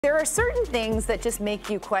There are certain things that just make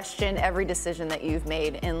you question every decision that you've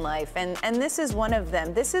made in life, and this is one of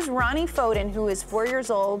them. This is Ronnie Foden, who is 4 years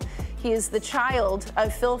old. He is the child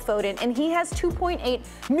of Phil Foden, and he has 2.8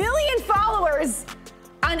 million followers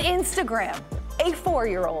on Instagram. A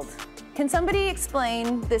 4-year-old. Can somebody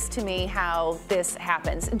explain this to me, how this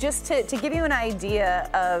happens? Just to give you an idea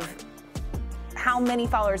of how many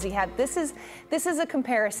followers he had. This is a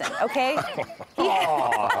comparison, okay?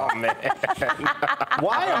 Oh, man.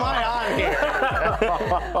 Why am I on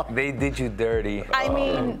here? They did you dirty. I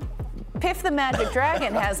mean, Piff the Magic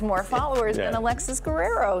Dragon has more followers than Alexis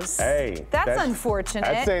Guerrero's. Hey. That's unfortunate.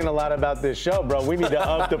 That's saying a lot about this show, bro. We need to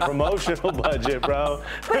up the promotional budget, bro.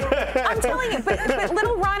 But I'm telling you, but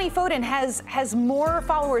little Ronnie Foden has more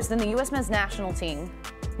followers than the U.S. men's national team.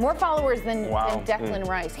 More followers than Declan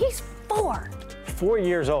Rice. He's 4. 4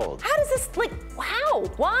 years old. How does this, like, how?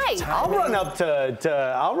 Why? I'll run up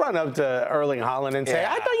to Erling Haaland and say,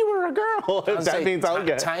 I thought you were a girl. If that means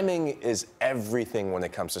okay. Timing is everything when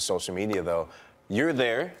it comes to social media, though. You're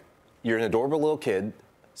there, you're an adorable little kid,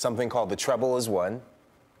 something called the treble is one.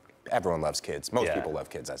 Everyone loves kids. Most people love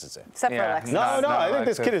kids, I should say. Except for Alexis. No, I think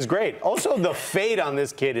this kid is great. Also, the fade on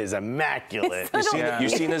this kid is immaculate. You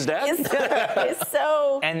seen his dad? It's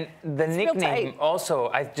so. And the nickname also,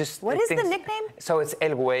 What is the nickname? So it's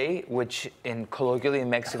El Wey, which colloquially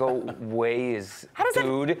in Mexico, Wey is How does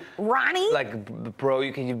dude. Ronnie? Like bro,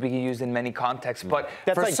 you can be used in many contexts, but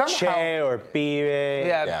That's for like somehow, Che or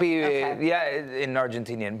Pibe. in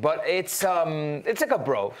Argentinian. But it's like a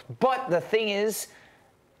bro. But the thing is,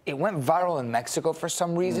 it went viral in Mexico for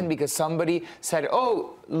some reason because somebody said,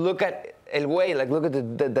 "Oh, look at El Wey, like look at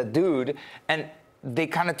the dude," and they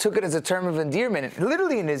kind of took it as a term of endearment.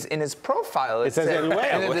 Literally in his profile, it says El Wey.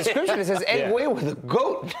 In the description, it says El Wey with a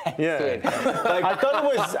goat next to it. Like, I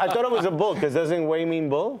thought it was a bull, because doesn't Wey mean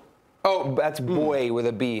bull? Oh, that's boy with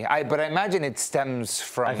a B. But I imagine it stems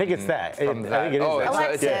from. I think it's that. I think it is oh,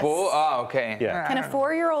 that. it's a bull. Oh, okay. Yeah. Can a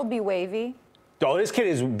 4-year-old be wavy? Oh, this kid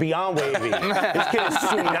is beyond wavy. This kid is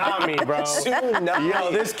tsunami, bro. Tsunami.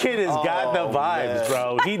 Yo, this kid has got the vibes,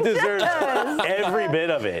 bro. He deserves every bit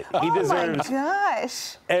of it. He deserves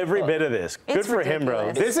every bit of this. Good for him,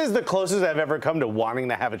 bro. This is the closest I've ever come to wanting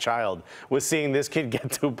to have a child, was seeing this kid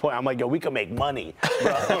get to a point. I'm like, yo, we can make money,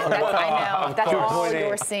 bro. I know. That's all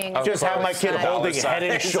you're seeing. Just have my kid holding Head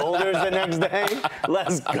and Shoulders the next day.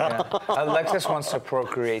 Let's go. Yeah. Alexis wants to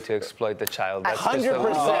procreate to exploit the child. That's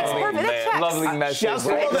 100%. Lovely message. Shouts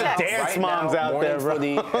to all the dance moms out there, bro.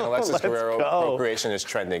 Morning Footy and Alexis Guerrero procreation is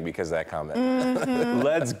trending because of that comment.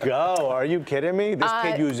 Let's go. Are you kidding me? This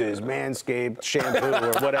kid uses Manscaped shampoo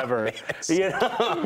or whatever. You know?